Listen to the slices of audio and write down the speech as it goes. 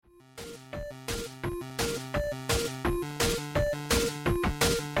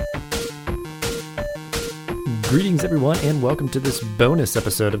Greetings, everyone, and welcome to this bonus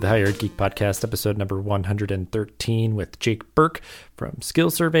episode of the Higher Ed Geek Podcast, episode number 113 with Jake Burke from Skill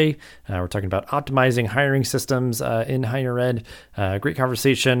Survey. We're talking about optimizing hiring systems in higher ed. Great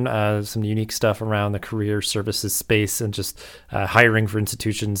conversation, some unique stuff around the career services space and just hiring for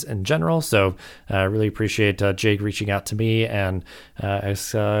institutions in general. So really appreciate Jake reaching out to me and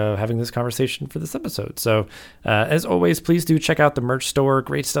us having this conversation for this episode. So as always, please do check out the merch store.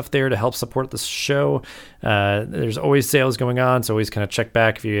 Great stuff there to help support the show. There's always sales going on, so always kind of check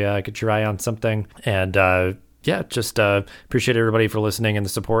back if you get your eye on something. And just appreciate everybody for listening and the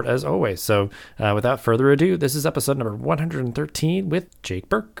support as always. So without further ado, this is episode number 113 with Jake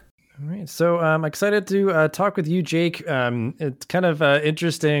Burke. All right, so I'm excited to talk with you, Jake. It's kind of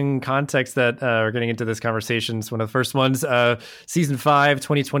interesting context that we're getting into this conversation. It's one of the first ones, season 5,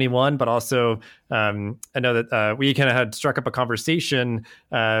 2021, but also I know that we kind of had struck up a conversation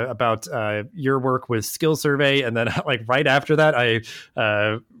about your work with Skill Survey, and then like right after that, I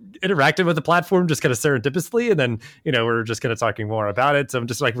interacted with the platform just kind of serendipitously, and then we're just kind of talking more about it. So I'm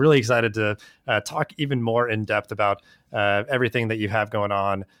just like really excited to talk even more in depth about everything that you have going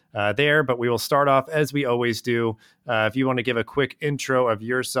on there. But we will start off as we always do. If you want to give a quick intro of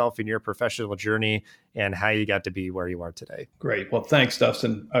yourself and your professional journey and how you got to be where you are today. Great. Well, thanks,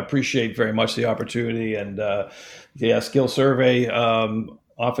 Dustin. I appreciate very much the opportunity. And Skill Survey.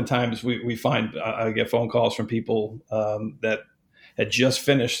 Oftentimes we find I get phone calls from people that had just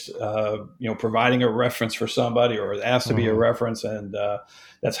finished, providing a reference for somebody or asked to be a reference, and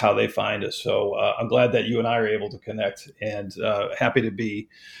that's how they find us. So I'm glad that you and I are able to connect, and happy to be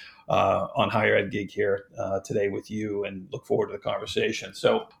on Higher Ed Geek here today with you, and look forward to the conversation.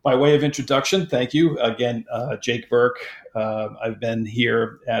 So by way of introduction, thank you again, Jake Burke. I've been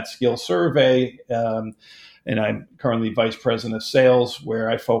here at Skill Survey, and I'm currently Vice President of Sales, where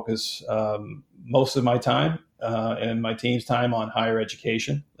I focus most of my time and my team's time on higher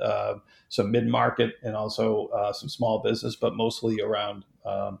education, some mid-market and also some small business, but mostly around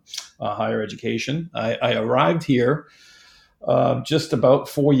higher education. I arrived here just about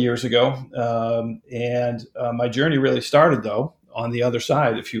 4 years ago, and my journey really started, though, on the other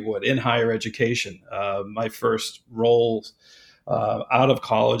side, if you would, in higher education. My first roles out of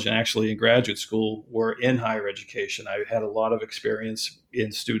college and actually in graduate school were in higher education. I had a lot of experience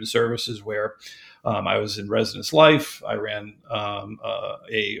in student services where I was in residence life. I ran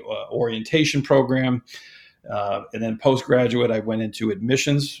a orientation program. And then postgraduate, I went into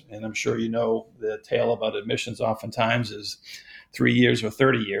admissions. And I'm sure you know the tale about admissions oftentimes is 3 years or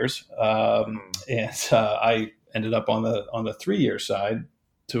 30 years. I ended up on the 3-year side,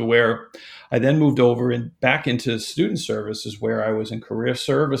 to where I then moved over and back into student services, where I was in career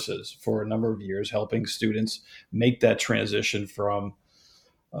services for a number of years, helping students make that transition from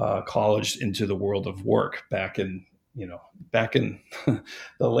college into the world of work back in the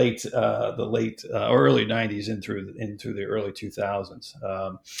late early 90s into the early 2000s.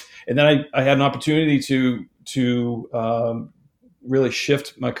 And then I had an opportunity to really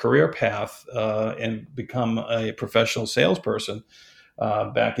shift my career path and become a professional salesperson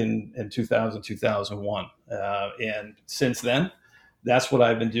back in 2000, 2001. And since then, that's what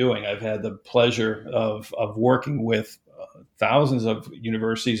I've been doing. I've had the pleasure of working with thousands of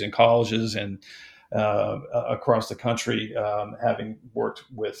universities and colleges and across the country, having worked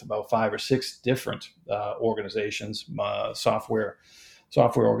with about 5 or 6 different organizations, software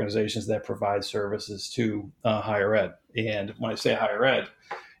organizations that provide services to higher ed. And when I say higher ed,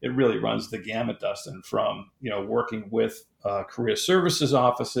 it really runs the gamut, Dustin, from working with career services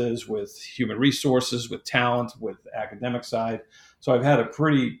offices, with human resources, with talent, with academic side. So I've had a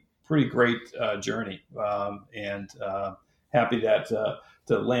pretty great journey, and happy that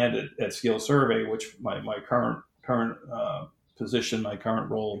to land at Skill Survey, which my current position, my current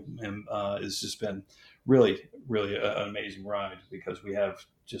role, has just been really an amazing ride, because we have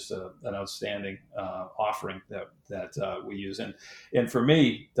just an outstanding offering that we use. And for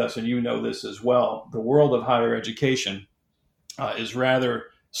me, Dustin, you know this as well, the world of higher education is rather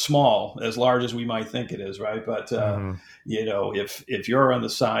small, as large as we might think it is, right? But if you're on the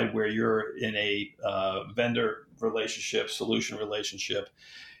side where you're in a vendor relationship, solution relationship,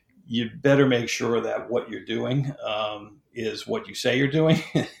 you better make sure that what you're doing is what you say you're doing,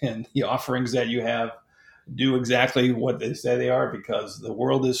 and the offerings that you have do exactly what they say they are, because the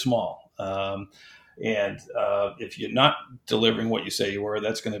world is small. And if you're not delivering what you say you were,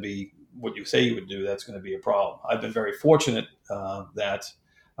 that's going to be what you say you would do. That's going to be a problem. I've been very fortunate that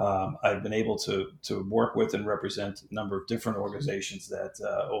I've been able to work with and represent a number of different organizations that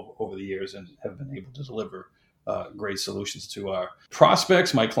over the years, and have been able to deliver great solutions to our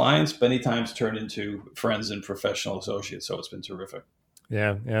prospects, my clients, many times turned into friends and professional associates. So it's been terrific.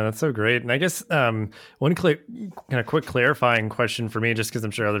 Yeah, that's so great. And I guess one kind of quick clarifying question for me, just because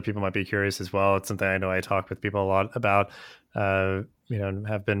I'm sure other people might be curious as well. It's something I know I talk with people a lot about,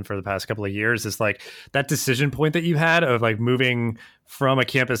 have been for the past couple of years, is like that decision point that you had of like moving from a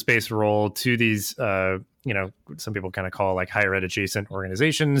campus-based role to these, some people kind of call like higher ed adjacent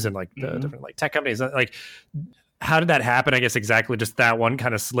organizations and like the different like tech companies. Like, how did that happen? I guess exactly just that one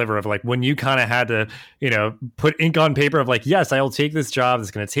kind of sliver of like when you kind of had to, put ink on paper of like, yes, I will take this job.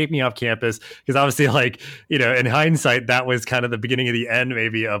 It's going to take me off campus. Because obviously like, in hindsight, that was kind of the beginning of the end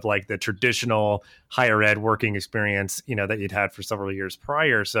maybe of like the traditional higher ed working experience, that you'd had for several years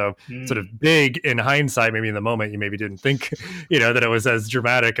prior. So sort of big in hindsight, maybe in the moment, you maybe didn't think, that it was as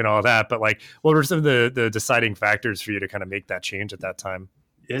dramatic and all that. But like, what were some of the deciding factors for you to kind of make that change at that time?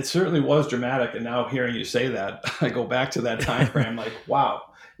 It certainly was dramatic. And now hearing you say that, I go back to that time frame like, wow,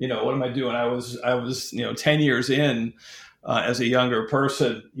 what am I doing? I was 10 years in as a younger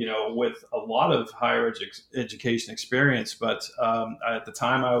person, with a lot of higher education experience. But at the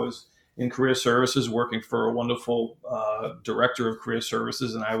time I was in career services working for a wonderful director of career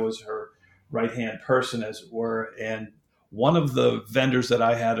services. And I was her right-hand person, as it were. And one of the vendors that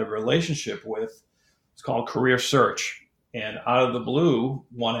I had a relationship with is called Career Search. And out of the blue,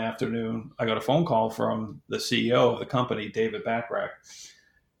 one afternoon, I got a phone call from the CEO of the company, David Backrack.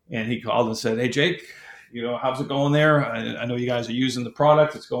 And he called and said, "Hey, Jake, how's it going there? I know you guys are using the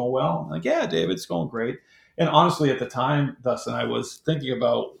product. It's going well." I'm like, "Yeah, David, it's going great." And honestly, at the time, Dustin, I was thinking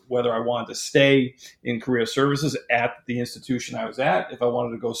about whether I wanted to stay in career services at the institution I was at, if I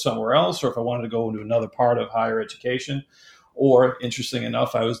wanted to go somewhere else, or if I wanted to go into another part of higher education. Or, interesting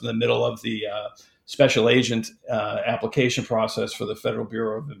enough, I was in the middle of the special agent application process for the Federal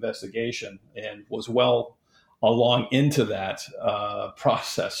Bureau of Investigation and was well along into that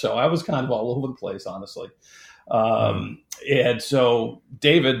process. So I was kind of all over the place, honestly. And so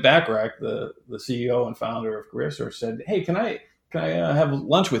David Backrack, the CEO and founder of Career Search, said, "Hey, can I have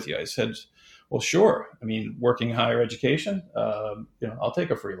lunch with you?" I said, "Well, sure. I mean, working higher education, I'll take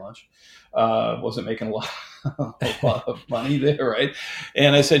a free lunch." Wasn't making a lot of money there, right?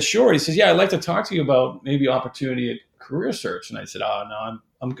 And I said, "Sure." He says, "Yeah, I'd like to talk to you about maybe opportunity at Career Search." And I said, "Oh, no,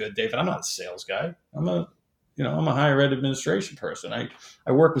 I'm good, David. I'm not a sales guy. I'm a higher ed administration person.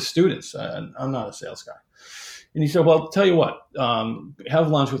 I work with students. I'm not a sales guy." And he said, "Well, tell you what, have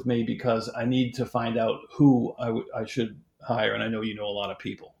lunch with me because I need to find out who I should hire. And I know you know a lot of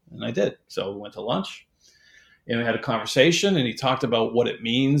people." And I did. So we went to lunch and we had a conversation, and he talked about what it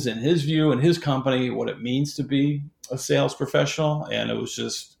means in his view and his company, what it means to be a sales professional. And it was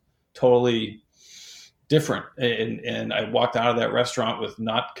just totally different. And I walked out of that restaurant with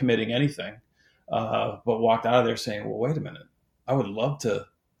not committing anything, but walked out of there saying, "Well, wait a minute, I would love to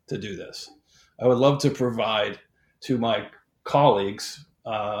do this. I would love to provide to my colleagues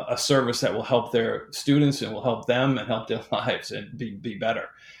a service that will help their students and will help them and help their lives and be better."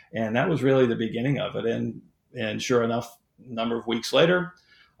 And that was really the beginning of it. And sure enough, a number of weeks later,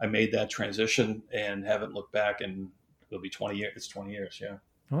 I made that transition and haven't looked back. And it'll be 20 years. It's 20 years. Yeah.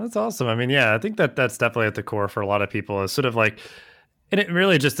 Well, that's awesome. I mean, yeah, I think that's definitely at the core for a lot of people is sort of like, and it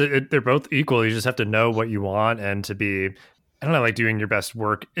really just, they're both equal. You just have to know what you want and to be, I don't know, like doing your best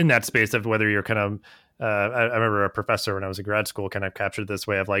work in that space of whether you're kind of, I remember a professor when I was in grad school kind of captured this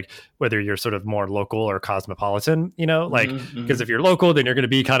way of like, whether you're sort of more local or cosmopolitan, like, because if you're local, then you're going to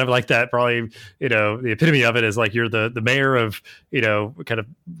be kind of like that, probably, the epitome of it is like, you're the mayor of, kind of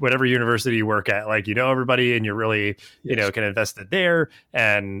whatever university you work at, like, everybody and you're really, kind of invested there.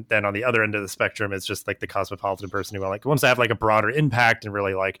 And then on the other end of the spectrum, it's just like the cosmopolitan person who like wants to have like a broader impact and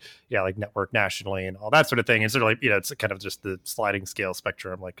really like, like network nationally and all that sort of thing. And sort of like, it's kind of just the sliding scale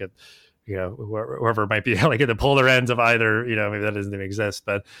spectrum, like whoever might be like at the polar ends of either, maybe that doesn't even exist.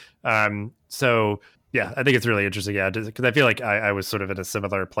 But so yeah, I think it's really interesting. Yeah, because I feel like I was sort of in a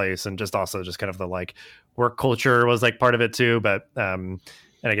similar place, and just also just kind of the like work culture was like part of it too. But and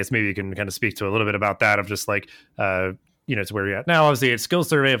I guess maybe you can kind of speak to a little bit about that of just like to where you're at now. Obviously, it's skill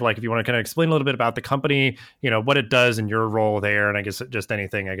survey of like, if you want to kind of explain a little bit about the company, what it does and your role there. And I guess just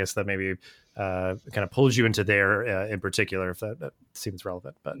anything, I guess that maybe kind of pulls you into there in particular, if that seems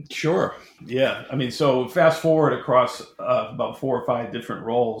relevant. But sure. Yeah. I mean, so fast forward across about 4 or 5 different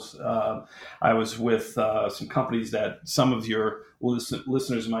roles. I was with some companies that some of your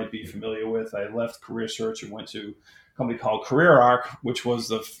listeners might be familiar with. I left Career Search and went to a company called Career Arc, which was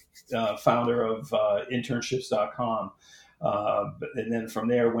the founder of internships.com. And then from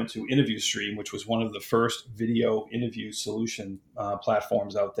there, went to Interview Stream, which was one of the first video interview solution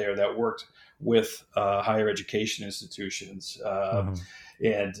platforms out there that worked with higher education institutions.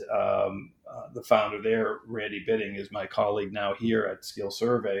 And the founder there, Randy Bidding, is my colleague now here at Skill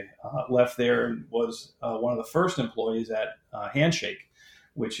Survey, left there and was one of the first employees at Handshake,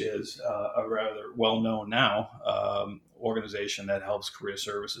 which is a rather well-known now organization that helps career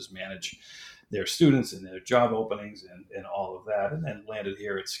services manage their students and their job openings and all of that, and then landed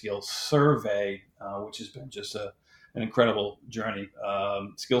here at Skill Survey, which has been just an incredible journey.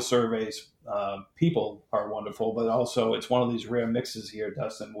 Skill Surveys, people are wonderful, but also it's one of these rare mixes here,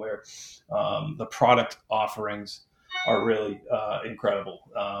 Dustin, where the product offerings are really incredible,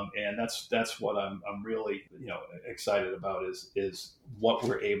 and that's what I'm really excited about is what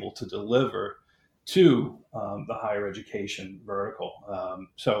we're able to deliver to the higher education vertical.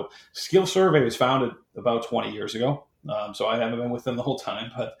 So Skill Survey was founded about 20 years ago. So I haven't been with them the whole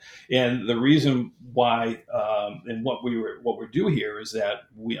time, and the reason why and what we do here is that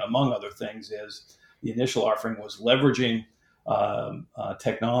we, among other things, is the initial offering was leveraging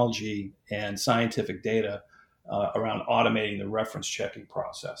technology and scientific data around automating the reference checking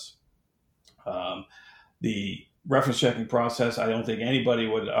process. The reference checking process, I don't think anybody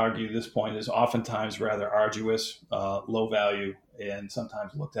would argue at this point, is oftentimes rather arduous, low value, and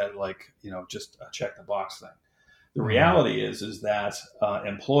sometimes looked at like just a check the box thing. The reality is that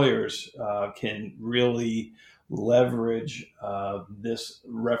employers can really leverage this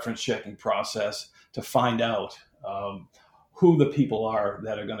reference checking process to find out who the people are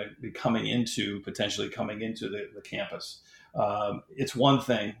that are going to be potentially coming into the campus. It's one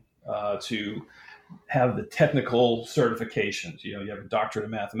thing to have the technical certifications. You have a doctorate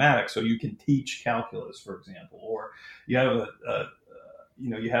in mathematics, so you can teach calculus, for example, or you have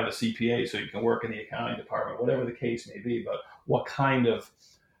a CPA, so you can work in the accounting department, whatever the case may be. But what kind of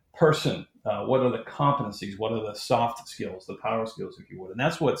person, what are the competencies, what are the soft skills, the power skills, if you would? And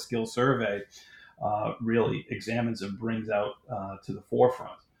that's what Skill Survey really examines and brings out to the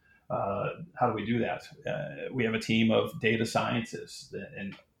forefront. How do we do that? We have a team of data scientists,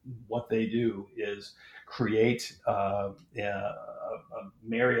 and what they do is create a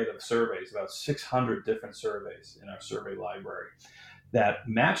myriad of surveys, about 600 different surveys in our survey library that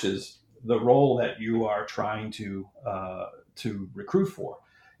matches the role that you are trying to recruit for.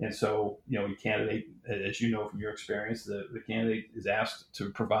 And so, a candidate, as you know from your experience, the candidate is asked to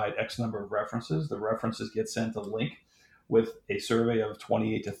provide X number of references. The references get sent a link with a survey of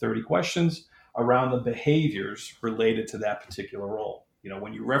 28 to 30 questions around the behaviors related to that particular role.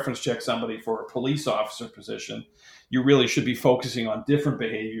 When you reference check somebody for a police officer position, you really should be focusing on different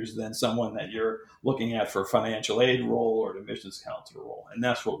behaviors than someone that you're looking at for a financial aid role or an admissions counselor role. And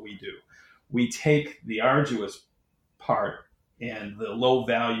that's what we do. We take the arduous part and the low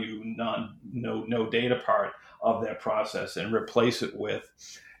value, no data part of that process and replace it with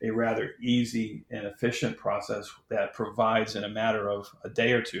a rather easy and efficient process that provides, in a matter of a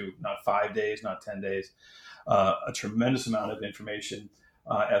day or two, not 5 days, not 10 days, a tremendous amount of information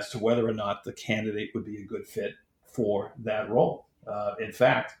as to whether or not the candidate would be a good fit for that role. In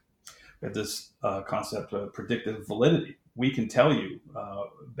fact, we have this concept of predictive validity. We can tell you,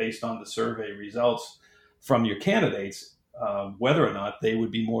 based on the survey results from your candidates, whether or not they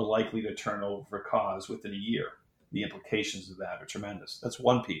would be more likely to turn over cause within a year. The implications of that are tremendous. That's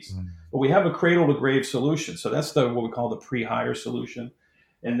one piece. But we have a cradle to grave solution. So that's what we call the pre-hire solution.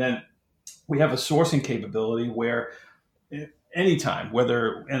 And then we have a sourcing capability where anytime,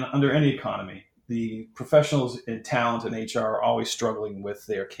 whether and under any economy, the professionals in talent and HR are always struggling with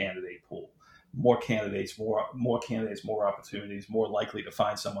their candidate pool. More candidates, more opportunities, more likely to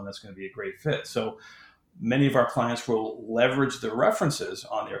find someone that's going to be a great fit. So many of our clients will leverage the references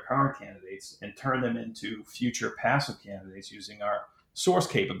on their current candidates and turn them into future passive candidates using our source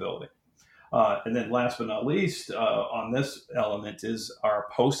capability. And then last but not least on this element is our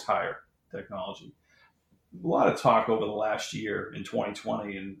post-hire technology. A lot of talk over the last year in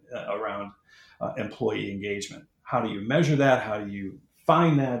 2020 and around employee engagement. How do you measure that? How do you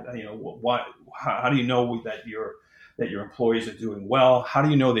find that? How do you know that your employees are doing well? How do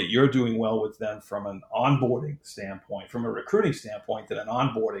you know that you're doing well with them from an onboarding standpoint, from a recruiting standpoint, to an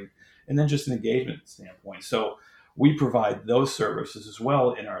onboarding, and then just an engagement standpoint? So we provide those services as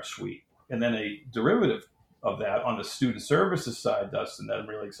well in our suite. And then a derivative of that on the student services side, Dustin, that I'm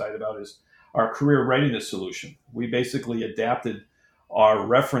really excited about is our career readiness solution. We basically adapted our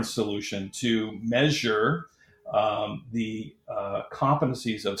reference solution to measure the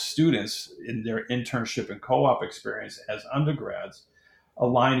competencies of students in their internship and co-op experience as undergrads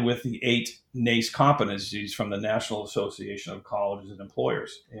aligned with the 8 NACE competencies from the National Association of Colleges and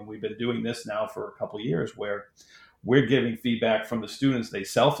Employers. And we've been doing this now for a couple of years, where we're giving feedback from the students. They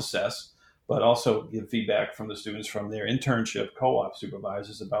self-assess, but also give feedback from the students from their internship co-op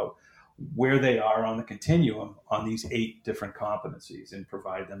supervisors about where they are on the continuum on these 8 different competencies, and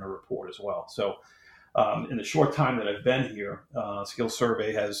provide them a report as well. So in the short time that I've been here, Skills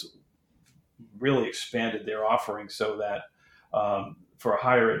Survey has really expanded their offerings so that for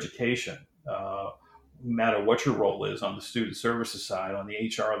higher education, no matter what your role is on the student services side, on the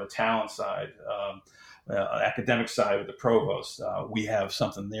HR, the talent side, academic side with the provost, we have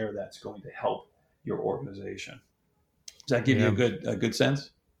something there that's going to help your organization. Does that give you a good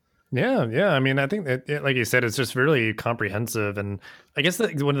sense? Yeah. I mean, I think that, like you said, it's just really comprehensive, and I guess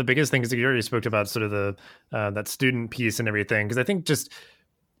that one of the biggest things that you already spoke about, sort of the that student piece and everything, because I think just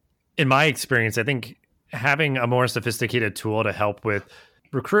in my experience, I think having a more sophisticated tool to help with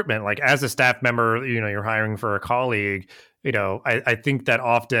recruitment, like as a staff member, you're hiring for a colleague, I think that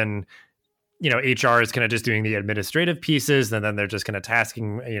often, HR is kind of just doing the administrative pieces, and then they're just kind of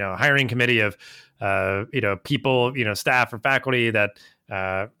tasking, hiring committee of, people, staff or faculty that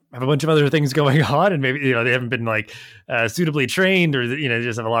have a bunch of other things going on, and maybe, they haven't been like suitably trained, or, they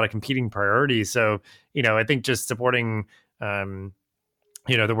just have a lot of competing priorities. So, I think just supporting,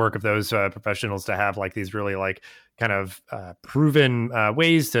 the work of those professionals to have like these really like kind of proven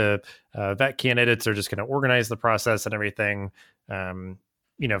ways to vet candidates, or just kind of organize the process and everything.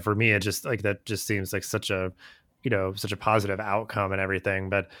 For me, it just like that just seems like such a positive outcome and everything.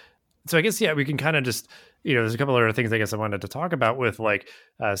 But so I guess, we can kind of just, there's a couple of other things I guess I wanted to talk about with like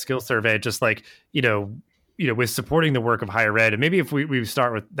Skills Survey, just like, with supporting the work of higher ed. And maybe if we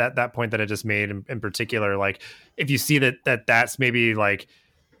start with that point that I just made in particular, like if you see that's maybe like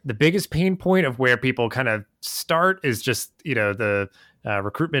the biggest pain point of where people kind of start is just, the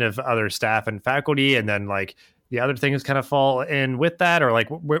recruitment of other staff and faculty. And then like the other things kind of fall in with that, or like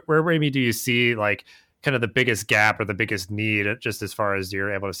where maybe do you see like kind of the biggest gap or the biggest need, just as far as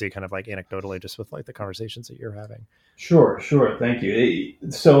you're able to see kind of like anecdotally, just with like the conversations that you're having? Sure. Thank you.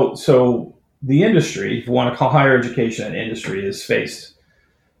 So the industry, if you want to call higher education an industry, is faced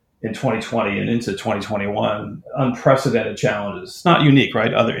in 2020 and into 2021 unprecedented challenges. It's not unique,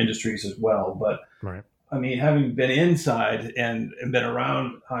 right? Other industries as well. But right. I mean, having been inside and been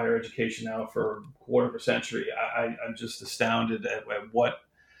around higher education now for a quarter of a century, I'm just astounded at what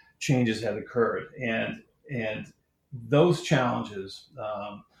changes have occurred. And those challenges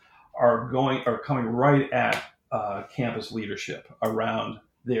are coming right at campus leadership around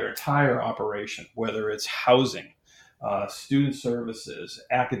their entire operation, whether it's housing, student services,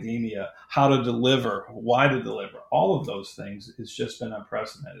 academia, how to deliver, why to deliver. All of those things has just been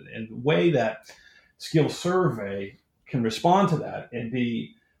unprecedented. And the way that Skills Survey can respond to that and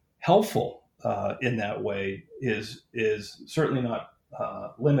be helpful in that way is certainly not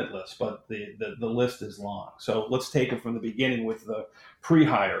limitless, but the list is long. So let's take it from the beginning with the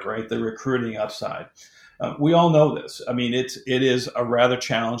pre-hire, right? The recruiting upside. We all know this. I mean, it is a rather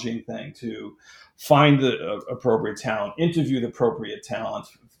challenging thing to find the appropriate talent, interview the appropriate talent,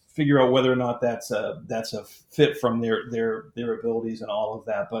 figure out whether or not that's a fit from their abilities and all of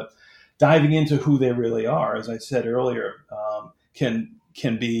that. But diving into who they really are, as I said earlier, can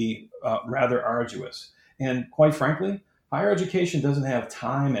be rather arduous. And quite frankly, higher education doesn't have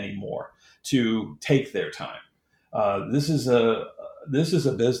time anymore to take their time. This is a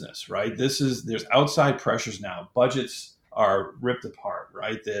business, right? There's outside pressures now. Budgets are ripped apart,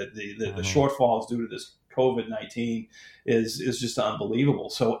 right? The shortfalls due to this COVID-19 is just unbelievable.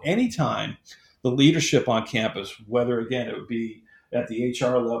 So anytime the leadership on campus, whether again it would be at the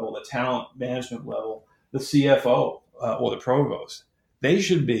HR level, the talent management level, the CFO or the provost, they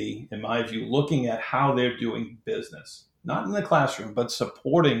should be, in my view, looking at how they're doing business, not in the classroom, but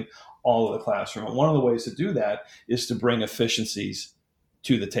supporting all of the classroom. And one of the ways to do that is to bring efficiencies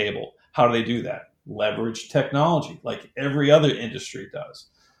to the table. How do they do that? Leverage technology, like every other industry does.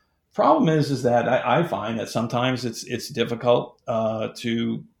 Problem is that I find that sometimes it's difficult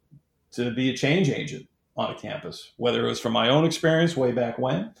to be a change agent on a campus, whether it was from my own experience way back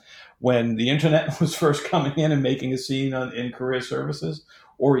when the internet was first coming in and making a scene in career services,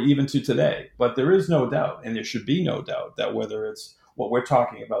 or even to today. But there is no doubt, and there should be no doubt, that whether it's what we're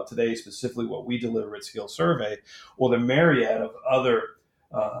talking about today, specifically what we deliver at Skills Survey, or the myriad of other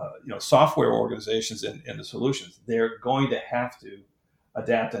software organizations and the solutions, they're going to have to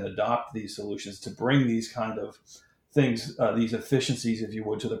adapt and adopt these solutions to bring these kind of things, these efficiencies, if you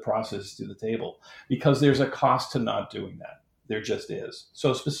would, to the process, to the table, because there's a cost to not doing that. There just is.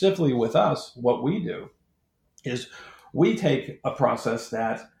 So specifically with us, what we do is we take a process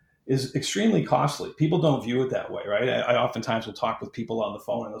that is extremely costly. People don't view it that way, right? I oftentimes will talk with people on the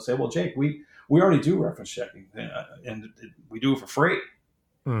phone and they'll say, well, Jake, we already do reference checking and we do it for free.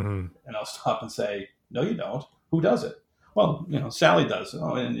 Mm-hmm. And I'll stop and say, no, you don't. Who does it? Well, Sally does.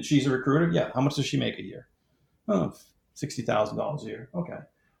 Oh, and she's a recruiter. Yeah. How much does she make a year? Oh, $60,000 a year. Okay.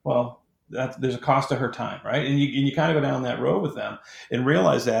 Well, there's a cost to her time, right? And you kind of go down that road with them and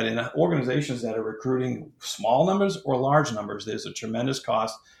realize that in organizations that are recruiting small numbers or large numbers, there's a tremendous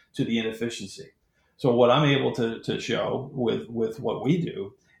cost to the inefficiency. So what I'm able to show with what we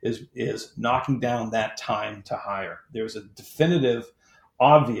do is knocking down that time to hire. There's a definitive,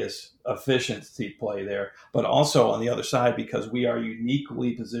 obvious efficiency play there, but also on the other side, because we are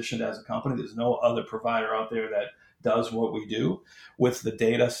uniquely positioned as a company, there's no other provider out there that does what we do with the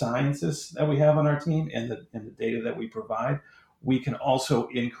data scientists that we have on our team and the data that we provide. We can also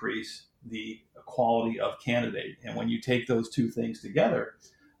increase the quality of candidate. And when you take those two things together,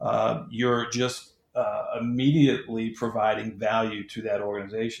 you're just immediately providing value to that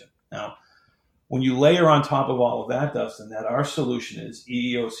organization. Now, when you layer on top of all of that, Dustin, that our solution is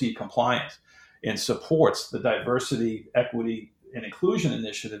EEOC compliant and supports the diversity, equity, and inclusion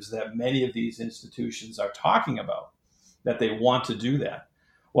initiatives that many of these institutions are talking about, that they want to do that.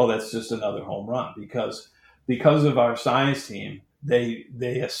 Well, that's just another home run because of our science team, they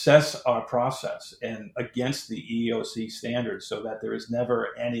assess our process and against the EEOC standards so that there is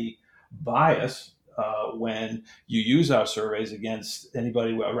never any bias when you use our surveys against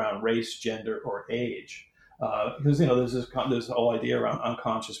anybody around race, gender, or age. Because there's this whole idea around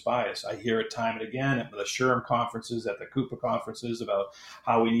unconscious bias. I hear it time and again at the SHRM conferences, at the Coupa conferences about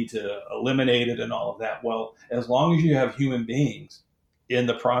how we need to eliminate it and all of that. Well, as long as you have human beings in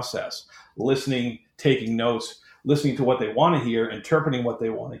the process, listening, taking notes, listening to what they want to hear, interpreting what they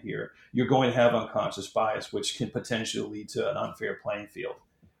want to hear, you're going to have unconscious bias, which can potentially lead to an unfair playing field.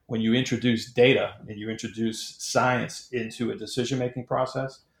 When you introduce data and you introduce science into a decision-making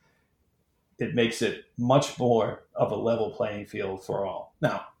process, it makes it much more of a level playing field for all.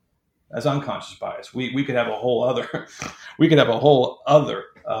 Now, as unconscious bias, we could have a whole other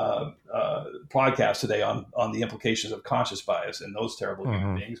podcast today on the implications of conscious bias and those terrible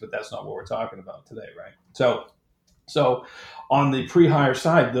human beings, but that's not what we're talking about today, right? So on the pre-hire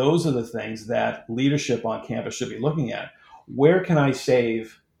side, those are the things that leadership on campus should be looking at. Where can I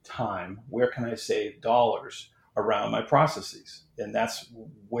save time? Where can I save dollars around my processes? And that's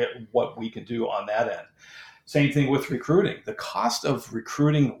what we can do on that end. Same thing with recruiting. The cost of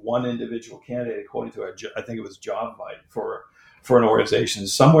recruiting one individual candidate, according to I think it was JobVite for an organization,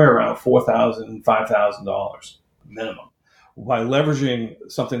 is somewhere around $4,000, $5,000 minimum. By leveraging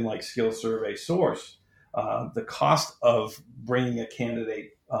something like Skill Survey Source, the cost of bringing a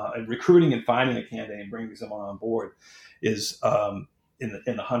candidate, and recruiting and finding a candidate and bringing someone on board is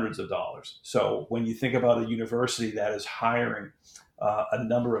in the hundreds of dollars. So when you think about a university that is hiring a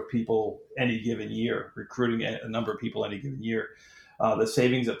number of people any given year, recruiting a number of people any given year, the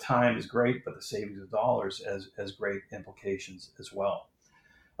savings of time is great, but the savings of dollars has great implications as well.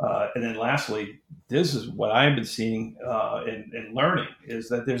 And then lastly, this is what I've been seeing and learning, is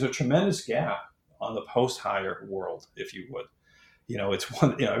that there's a tremendous gap on the post-hire world, if you would. It's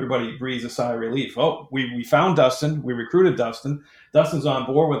one, everybody breathes a sigh of relief. Oh, we found Dustin. We recruited Dustin. Dustin's on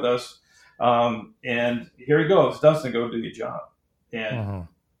board with us. And here he goes. Dustin, go do your job. And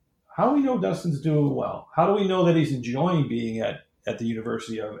how do we know Dustin's doing well? How do we know that he's enjoying being at the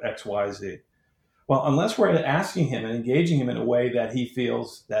University of XYZ? Well, unless we're asking him and engaging him in a way that he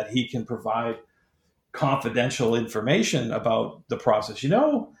feels that he can provide confidential information about the process.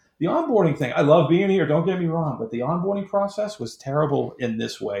 The onboarding thing, I love being here, don't get me wrong, but the onboarding process was terrible in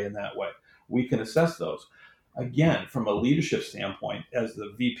this way and that way. We can assess those. Again, from a leadership standpoint, as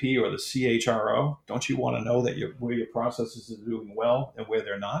the VP or the CHRO, don't you want to know that where your processes are doing well and where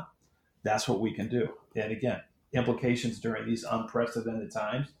they're not? That's what we can do. And again, implications during these unprecedented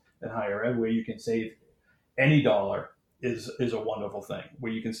times in higher ed, where you can save any dollar is a wonderful thing.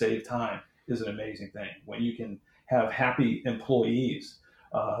 Where you can save time is an amazing thing. When you can have happy employees,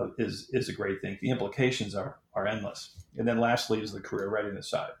 is a great thing. The implications are endless. And then lastly is the career readiness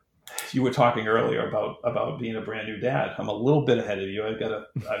side. You were talking earlier about being a brand new dad. I'm a little bit ahead of you. I've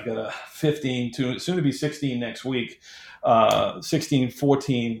got a 15 to soon to be 16 next week, 16,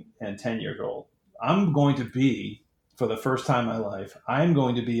 14, and 10-year-old. I'm going to be, for the first time in my life, I'm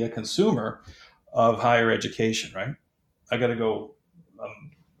going to be a consumer of higher education, right? I got to go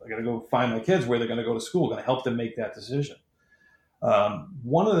find my kids where they're going to go to school, going to help them make that decision.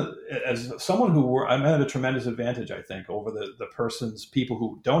 One of the, as someone I'm at a tremendous advantage, I think, over the people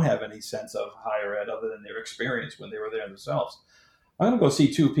who don't have any sense of higher ed other than their experience when they were there themselves. I'm going to go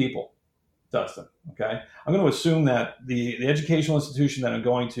see two people, Dustin. Okay, I'm going to assume that the educational institution that I'm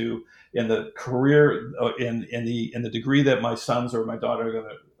going to, in the career, in the degree that my sons or my daughter are going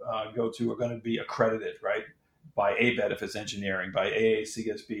to go to, are going to be accredited, right? By ABET if it's engineering, by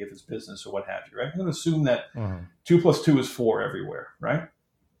AACSB if it's business or what have you, right? I'm going to assume that 2 plus 2 is 4 everywhere, right?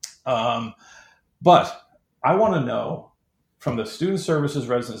 But I want to know from the student services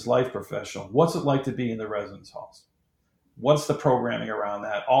residence life professional, what's it like to be in the residence halls? What's the programming around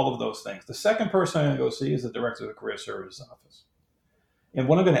that? All of those things. The second person I'm going to go see is the director of the career services office. And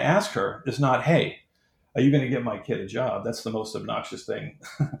what I'm going to ask her is not, hey, are you going to get my kid a job? That's the most obnoxious thing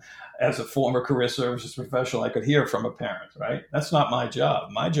as a former career services professional I could hear from a parent, right? That's not my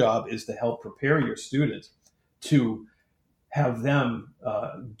job. My job is to help prepare your students to have them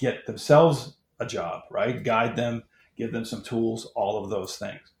get themselves a job, right? Guide them, give them some tools, all of those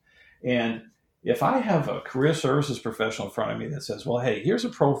things. And if I have a career services professional in front of me that says, well, hey, here's a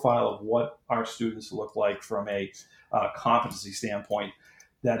profile of what our students look like from a competency standpoint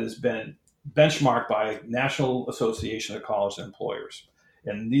that has been benchmarked by National Association of College Employers.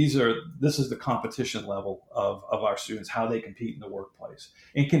 And this is the competition level of our students, how they compete in the workplace,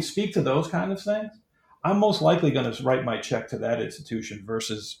 and can speak to those kind of things. I'm most likely going to write my check to that institution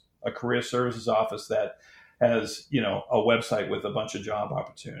versus a career services office that has, a website with a bunch of job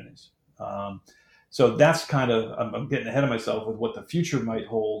opportunities. So that's kind of, I'm getting ahead of myself with what the future might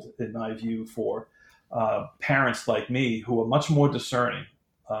hold, in my view, for parents like me who are much more discerning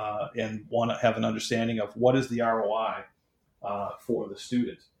and want to have an understanding of what is the ROI for the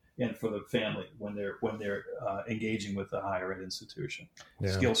student and for the family when they're engaging with the higher ed institution.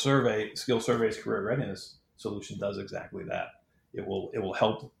 Yeah. Skill Survey's career readiness solution does exactly that. It will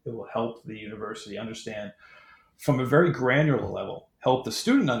help the university understand from a very granular level, help the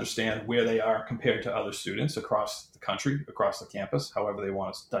student understand where they are compared to other students across the country, across the campus, however they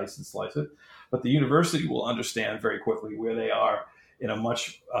want to dice and slice it. But the university will understand very quickly where they are in a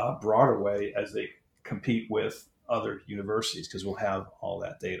much broader way as they compete with other universities, because we'll have all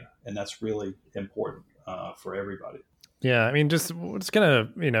that data. And that's really important for everybody. Yeah, I mean, just kind of,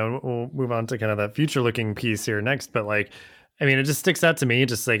 we'll move on to kind of that future looking piece here next. But it just sticks out to me,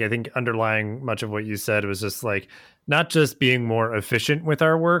 just I think underlying much of what you said was just not just being more efficient with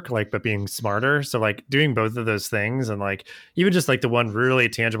our work, but being smarter. So doing both of those things, and even just the one really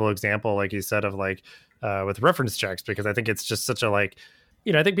tangible example, like you said, of with reference checks, because I think it's just such a I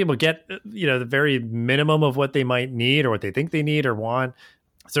think people get, the very minimum of what they might need or what they think they need or want.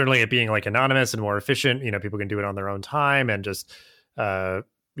 Certainly it being anonymous and more efficient, people can do it on their own time, and just,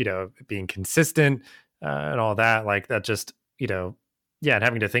 being consistent and all that, that just, and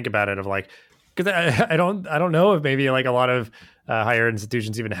having to think about it of because I don't know if maybe a lot of higher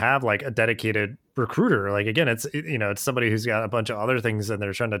institutions even have a dedicated recruiter. Again, it's somebody who's got a bunch of other things and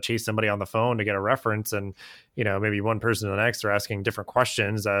they're trying to chase somebody on the phone to get a reference, and maybe one person to the next are asking different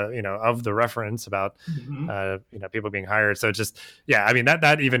questions of the reference about people being hired. So just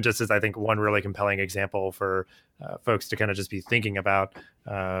that even just is, I think, one really compelling example for folks to kind of just be thinking about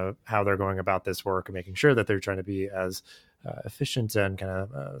how they're going about this work and making sure that they're trying to be as efficient and kind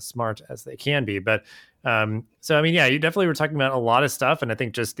of smart as they can be. But you definitely were talking about a lot of stuff, and I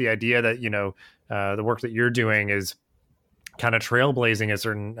think just the idea that the work that you're doing is kind of trailblazing a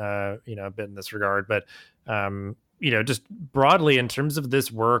certain bit in this regard. But just broadly in terms of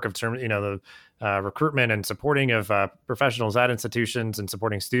this work, the recruitment and supporting of professionals at institutions and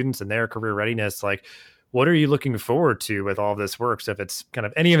supporting students and their career readiness, what are you looking forward to with all of this work? So if it's kind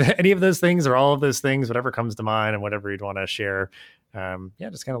of any of those things or all of those things, whatever comes to mind and whatever you'd want to share,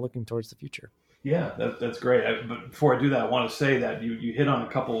 just kind of looking towards the future. Yeah, that's great. But before I do that, I want to say that you hit on a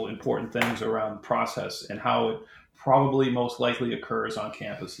couple important things around process and how it probably most likely occurs on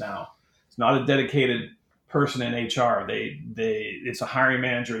campus now. It's not a dedicated person in HR. It's a hiring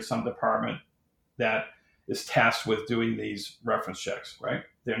manager at some department that is tasked with doing these reference checks, right?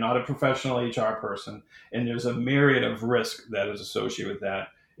 They're not a professional HR person, and there's a myriad of risk that is associated with that.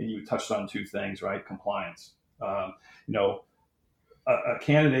 And you touched on two things, right? Compliance. A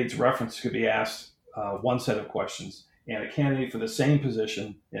candidate's reference could be asked one set of questions, and a candidate for the same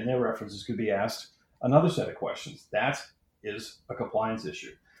position and their references could be asked another set of questions. That is a compliance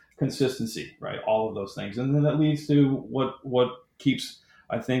issue. Consistency, right? All of those things. And then that leads to what keeps,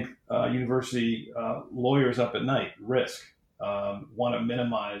 I think, university lawyers up at night: risk. Want to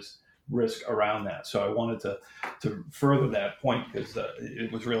minimize risk around that. So I wanted to further that point because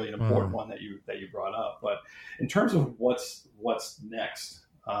it was really an important one that you brought up. But in terms of what's next,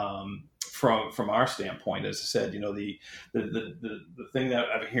 from our standpoint, as I said, the thing that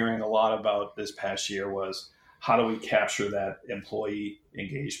I'm hearing a lot about this past year was, how do we capture that employee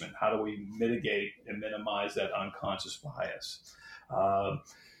engagement? How do we mitigate and minimize that unconscious bias?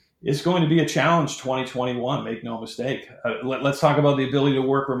 It's going to be a challenge 2021, make no mistake. Let's talk about the ability to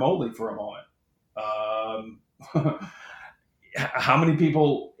work remotely for a moment. How many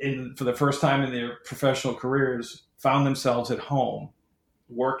people for the first time in their professional careers found themselves at home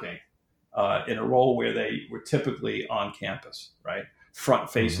working in a role where they were typically on campus, right? Front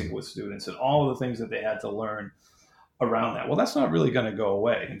facing with students and all of the things that they had to learn around that. Well, that's not really going to go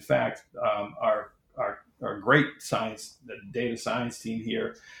away. In fact, our great the data science team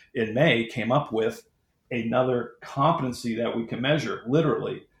here in May came up with another competency that we can measure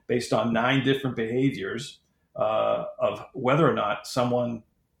literally based on 9 different behaviors of whether or not someone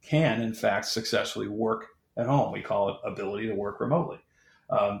can, in fact, successfully work at home. We call it ability to work remotely.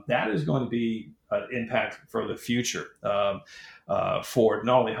 That is going to be an impact for the future for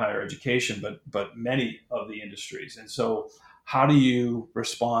not only higher education, but many of the industries. And so how do you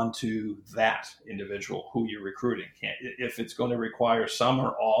respond to that individual who you're recruiting? If it's going to require some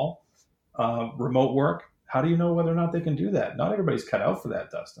or all remote work, how do you know whether or not they can do that? Not everybody's cut out for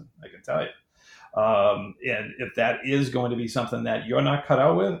that, Dustin, I can tell you. And if that is going to be something that you're not cut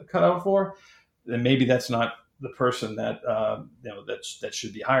out for, then maybe that's not the person that that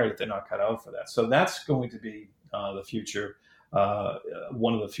should be hired if they're not cut out for that. So that's going to be the future,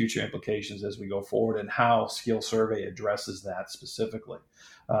 one of the future implications as we go forward, and how Skill Survey addresses that specifically.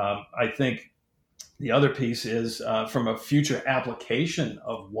 I think the other piece is from a future application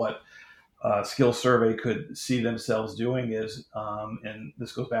of what Skill Survey could see themselves doing is, and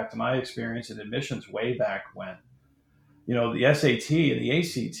this goes back to my experience in admissions way back when, the SAT and the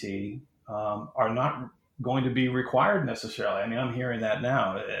ACT are not going to be required necessarily. I mean, I'm hearing that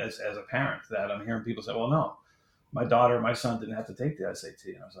now as a parent, that I'm hearing people say, well, no, my son didn't have to take the SAT.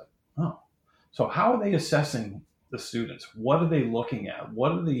 And I was like, oh, so how are they assessing the students? What are they looking at?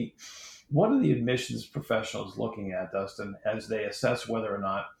 What are the admissions professionals looking at, Dustin, as they assess whether or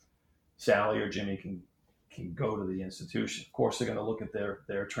not Sally or Jimmy can go to the institution? Of course, they're going to look at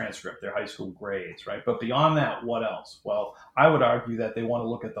their transcript, their high school grades, right? But beyond that, what else? Well, I would argue that they want to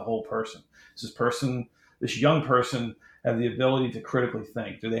look at the whole person. This young person have the ability to critically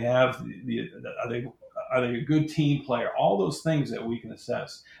think? Do they have are they a good team player? All those things that we can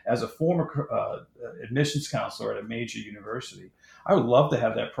assess. As a former admissions counselor at a major university, I would love to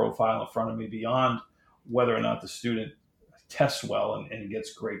have that profile in front of me beyond whether or not the student tests well and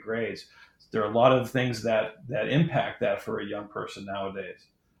gets great grades. There are a lot of things that impact that for a young person nowadays.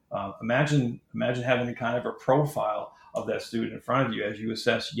 Imagine having a kind of a profile of that student in front of you as you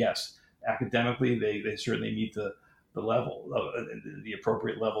assess, yes, academically, they certainly meet the level, the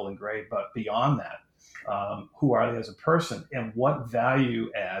appropriate level and grade. But beyond that, who are they as a person, and what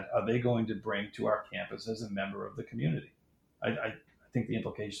value add are they going to bring to our campus as a member of the community? I think the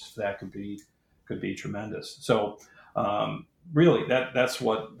implications for that could be tremendous. So really, that's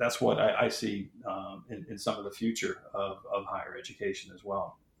what I see in some of the future of higher education as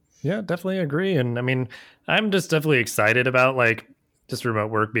well. Yeah, definitely agree. And I mean, I'm just definitely excited about just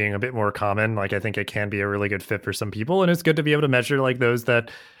remote work being a bit more common. I think it can be a really good fit for some people, and it's good to be able to measure those that,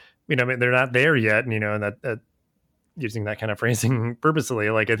 they're not there yet, and that using that kind of phrasing purposely,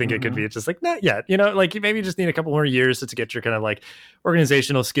 I think it could be just not yet, maybe you just need a couple more years to get your kind of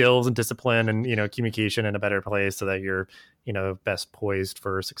organizational skills and discipline and, communication in a better place so that you're, best poised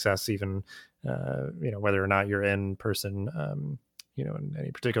for success, even, whether or not you're in person, in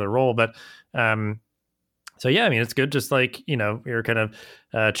any particular role. But, so yeah, I mean, it's good. Just you're kind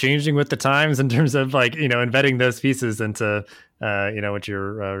of changing with the times in terms of embedding those pieces into what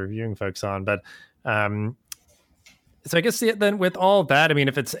you're reviewing folks on. But so I guess then with all of that, I mean,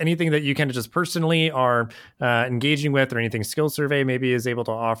 if it's anything that you kind of just personally are engaging with, or anything Skill Survey maybe is able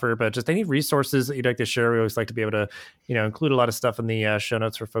to offer, but just any resources that you'd like to share, we always like to be able to, include a lot of stuff in the show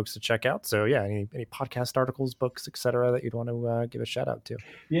notes for folks to check out. So yeah, any podcast articles, books, etc., that you'd want to give a shout out to.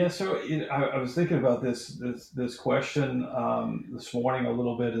 Yeah, so I was thinking about this question this morning a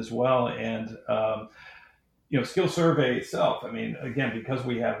little bit as well, and Skill Survey itself. I mean, again, because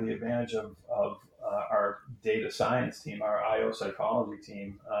we have the advantage of our data science team, our IO psychology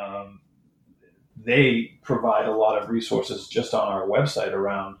team, they provide a lot of resources just on our website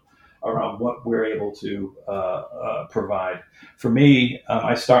around around what we're able to provide. For me,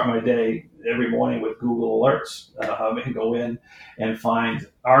 I start my day every morning with Google Alerts and go in and find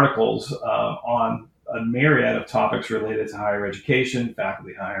articles on a myriad of topics related to higher education,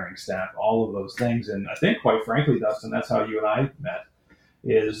 faculty hiring, staff, all of those things. And I think, quite frankly, Dustin, that's how you and I met,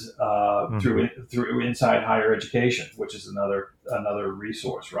 is through Inside Higher Education, which is another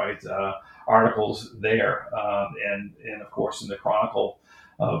resource, right? Articles there, and of course in the Chronicle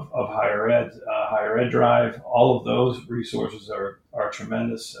of Higher Ed Drive. All of those resources are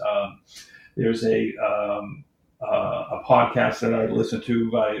tremendous. There's a podcast that I listen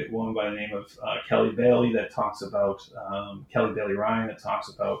to by the name of Kelly Bailey that talks about Kelly Bailey Ryan that talks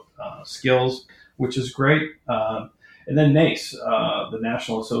about skills, which is great. And then NACE, the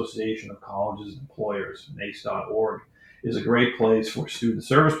National Association of Colleges and Employers, NACE.org, is a great place for student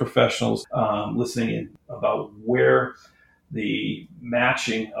service professionals listening in about where the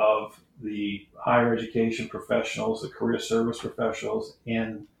matching of the higher education professionals, the career service professionals,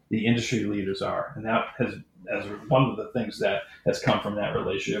 and the industry leaders are. And that has, as one of the things that has come from that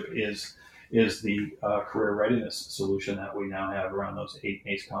relationship is the career readiness solution that we now have around those 8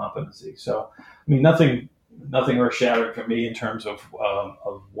 NACE competencies. So, I mean, nothing earth-shattering for me in terms of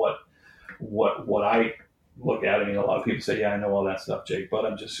what I look at. I mean, a lot of people say, "Yeah, I know all that stuff, Jake," but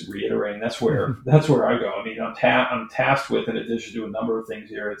I'm just reiterating that's where I go. I mean, I'm tasked with, in addition to a number of things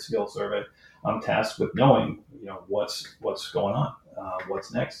here at Skill Survey, I'm tasked with knowing, what's going on,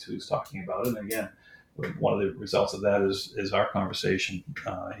 what's next, who's talking about it. And again, one of the results of that is our conversation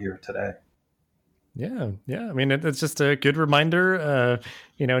here today. Yeah. I mean, it's just a good reminder,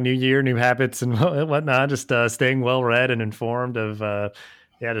 new year, new habits and whatnot, just staying well read and informed of,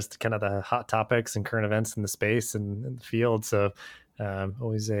 just kind of the hot topics and current events in the space and in the field. So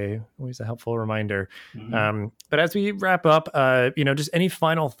always a helpful reminder. Mm-hmm. But as we wrap up, just any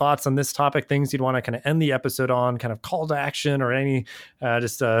final thoughts on this topic, things you'd want to kind of end the episode on, kind of call to action, or any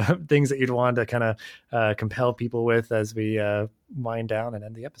things that you'd want to kind of compel people with as we wind down and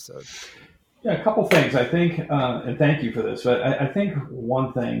end the episode. Yeah, a couple things, I think, and thank you for this, but I think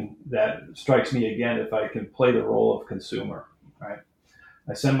one thing that strikes me again, if I can play the role of consumer, right?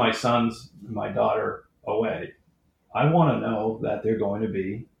 I send my sons and my daughter away. I want to know that they're going to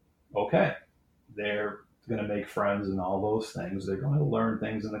be okay. They're going to make friends and all those things. They're going to learn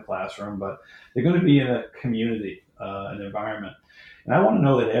things in the classroom, but they're going to be in a community, an environment. And I want to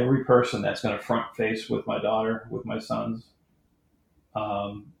know that every person that's going to front face with my daughter, with my sons,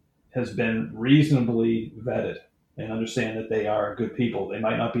 has been reasonably vetted and understand that they are good people. They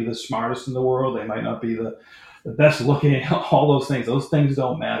might not be the smartest in the world. They might not be the best looking, all those things. Those things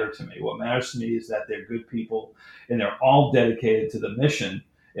don't matter to me. What matters to me is that they're good people and they're all dedicated to the mission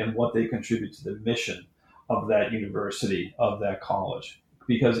and what they contribute to the mission of that university, of that college.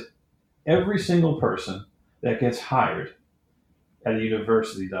 Because every single person that gets hired at a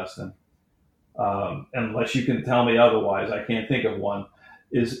university, Dustin, unless you can tell me otherwise, I can't think of one,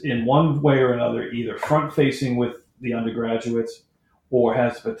 is in one way or another either front-facing with the undergraduates or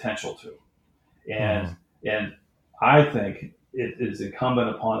has the potential to. And I think it is incumbent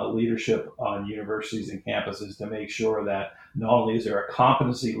upon a leadership on universities and campuses to make sure that not only is there a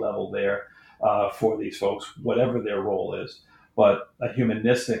competency level there for these folks, whatever their role is, but a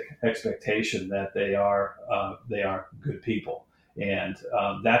humanistic expectation that they are good people. And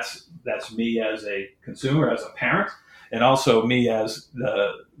that's me as a consumer, as a parent, and also me as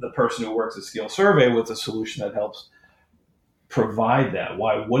the person who works at Skill Survey with a solution that helps provide that.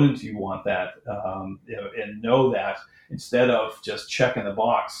 Why wouldn't you want that? And know that instead of just checking the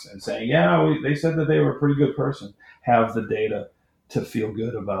box and saying, they said that they were a pretty good person, have the data to feel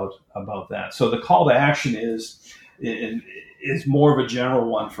good about that. So the call to action is more of a general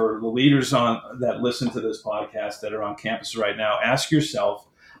one for the leaders that listen to this podcast that are on campus right now. Ask yourself,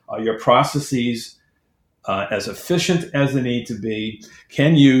 are your processes as efficient as they need to be?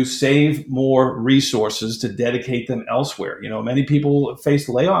 Can you save more resources to dedicate them elsewhere? Many people faced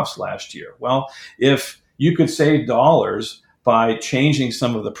layoffs last year. Well, if you could save dollars by changing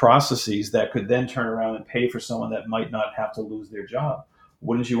some of the processes that could then turn around and pay for someone that might not have to lose their job,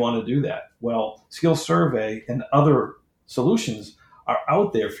 wouldn't you want to do that? Well, Skill Survey and other solutions are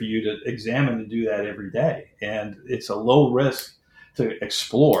out there for you to examine and do that every day. And it's a low risk to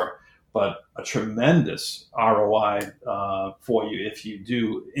explore, but a tremendous ROI for you if you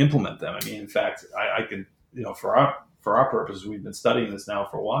do implement them. I mean, in fact, I can, for our purposes, we've been studying this now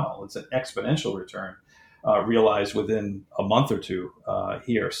for a while. It's an exponential return realized within a month or two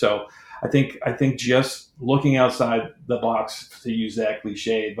here. So I think just looking outside the box, to use that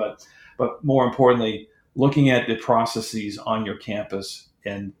cliche, but more importantly, looking at the processes on your campus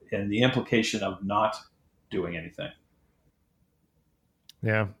the implication of not doing anything.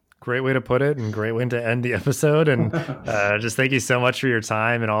 Yeah. Great way to put it, and great way to end the episode. And just thank you so much for your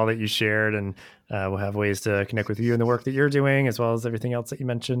time and all that you shared. And we'll have ways to connect with you and the work that you're doing, as well as everything else that you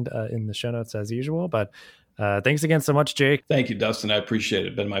mentioned in the show notes as usual. But thanks again so much, Jake. Thank you, Dustin. I appreciate it.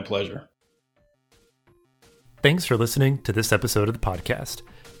 It's been my pleasure. Thanks for listening to this episode of the podcast.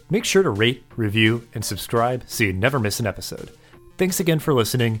 Make sure to rate, review, and subscribe so you never miss an episode. Thanks again for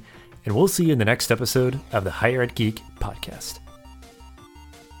listening, and we'll see you in the next episode of the Higher Ed Geek podcast.